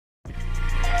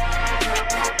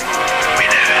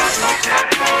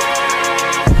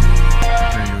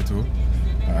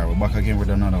back again with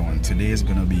another one. Today is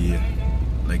gonna be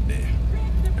leg day,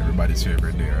 everybody's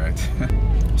favorite day, right?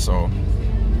 So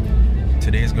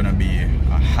today is gonna be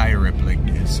a high rep leg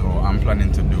day, so I'm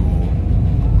planning to do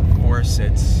 4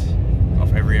 sets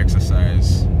of every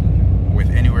exercise with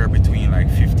anywhere between like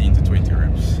 15 to 20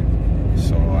 reps.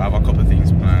 So I have a couple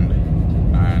things planned,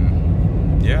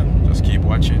 and yeah, just keep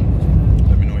watching.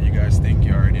 Let me know what you guys think.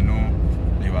 You already know.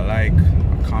 Leave a like,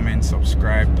 a comment,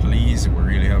 subscribe, please. It will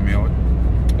really help me out.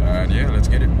 And yeah, let's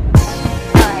get it.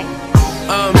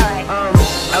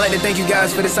 I'd like to thank you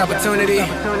guys for this opportunity.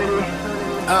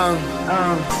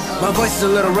 My voice is a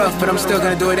little rough, but I'm still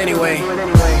gonna do it anyway.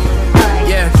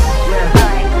 Yeah.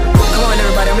 Come on,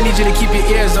 everybody, I'm gonna need you to keep your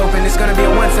ears open. It's gonna be a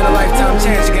once-in-a-lifetime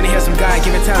chance. You're gonna hear some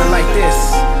God-given talent like this.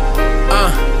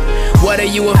 What are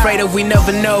you afraid of? We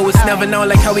never know. It's never known,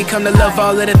 like how we come to love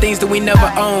all of the things that we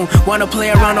never own. Wanna play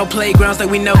around on playgrounds like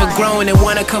we never grown, and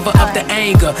wanna cover up the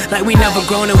anger like we never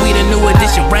grown, and we the new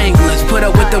edition Wranglers. Put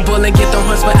up with the bull and get the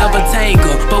horse forever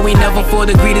tangled, but we never fall.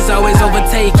 The greed is always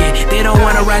overtaken. They don't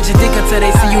wanna ride your dick until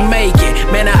they see you make it.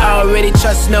 Man, I already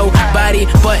trust nobody,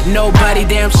 but nobody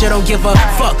damn sure don't give a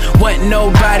fuck what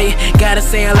nobody gotta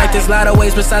say. And like there's a lot of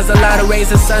ways besides a lot of rays.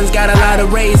 The sun's got a lot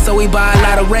of rays, so we buy a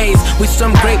lot of rays. We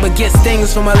swim great, but get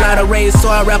things from a lot of rays, so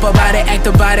I rap about it, act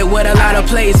about it with a lot of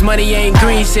plays. Money ain't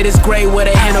green, shit is gray with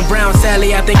a hint of brown.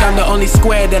 Sadly, I think I'm the only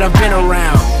square that I've been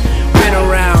around. Been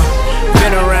around.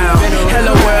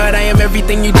 Hello world, I am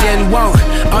everything you didn't want.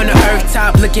 On the earth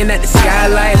top, looking at the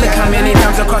skylight. Look how many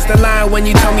times I crossed the line when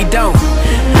you told me don't,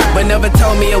 but never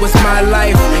told me it was my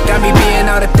life. Got me being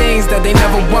all the things that they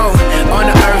never want. On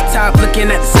the earth top,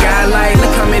 looking at the skylight.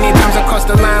 Look how many times I crossed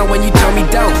the line when you told me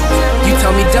don't. You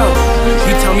told me don't.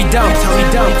 You told me don't. Told me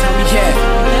don't.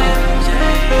 Yeah.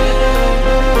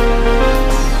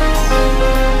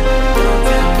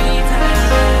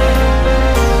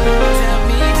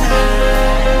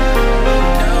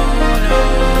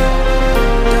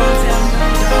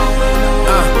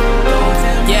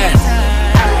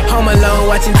 Alone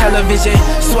watching television,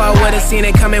 so I would've seen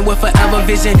it coming with forever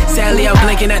vision. Sadly, I'm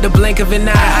blinking at the blink of an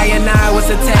eye. I was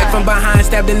attacked from behind,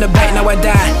 stabbed in the back, now I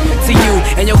die. To you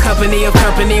and your company of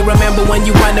company. Remember when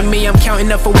you wanted me? I'm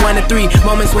counting up from 1 to 3.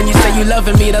 Moments when you say you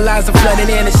loving me, the lies are flooding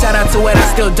in. And shout out to what I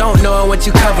still don't know and what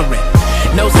you covering.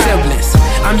 No siblings,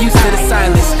 I'm used to the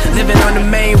silence. Living on the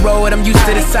main road, I'm used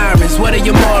to the sirens. What are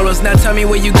your morals? Now tell me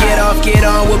where you get off, get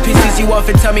on. What pisses you off,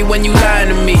 and tell me when you lying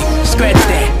to me. Scratch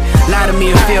that. Lie to me,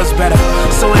 it feels better.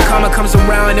 So when karma comes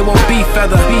around, it won't be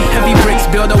feather. Heavy bricks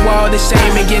build a wall to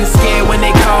shame, and getting scared when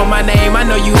they call my name. I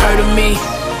know you heard of me.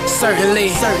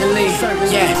 Certainly,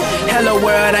 yeah. Hello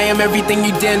world, I am everything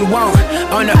you didn't want.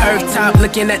 On the earth top,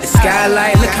 looking at the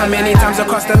skylight. Look how many times I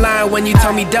crossed the line when you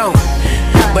told me don't,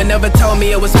 but never told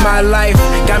me it was my life.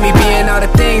 Got me being all the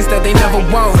things that they never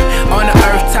want. On the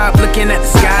earth top, looking at the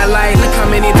skylight. Look how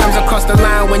many times I crossed the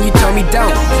line when you told me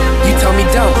don't. You told me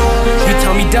don't. You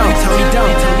told me don't. You told me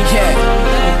don't. Yeah.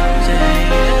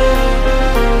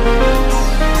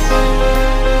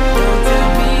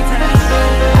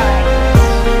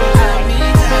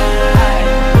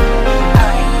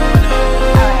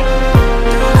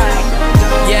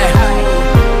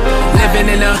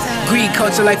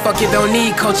 Culture like fuck it, don't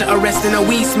need culture. Arresting a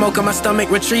weed smoker, my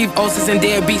stomach retrieve ulcers, and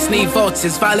deadbeats need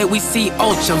vultures. Violet we see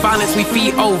ultra, violence we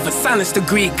feed over. Silence the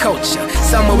greed culture.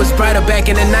 Summer was brighter back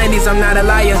in the 90s, I'm not a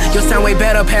liar. You'll sound way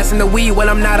better passing the weed, well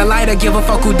I'm not a lighter. Give a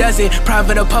fuck who does it,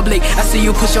 private or public. I see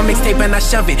you push your mixtape and I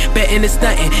shove it, betting it's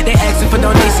nothing. They asking for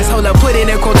donations, hold up, put it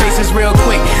in quotations real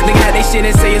quick. Looking at they shit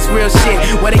and say it's real shit.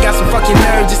 Well they got some fucking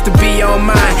nerve just to be on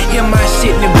mine. Hear my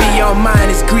shit and to be on mine.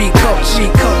 It's greed culture.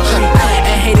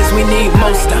 And haters we need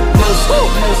most of.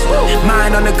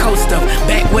 Mine on the coast of,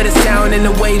 back where the sound and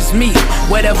the waves meet.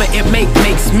 Whatever it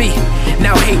makes me.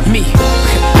 Now hate me.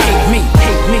 Hate me.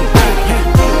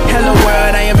 Hello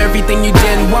world, I am everything you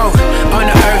didn't want. On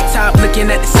the earth top, looking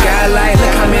at the skylight.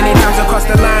 Look how many times I crossed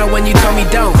the line when you told me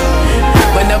don't,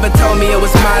 but never told me it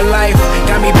was my life.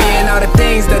 Got me being all the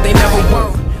things that they never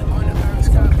want.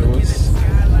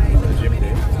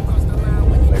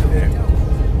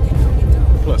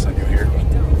 Plus a new haircut.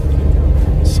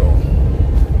 So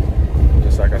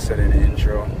just like I said in the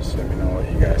intro, just let me know what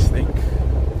you guys think.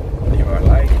 Leave a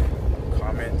like,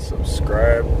 comment,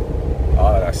 subscribe,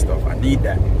 all of that stuff. I need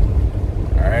that.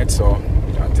 Alright, so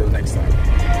until next time.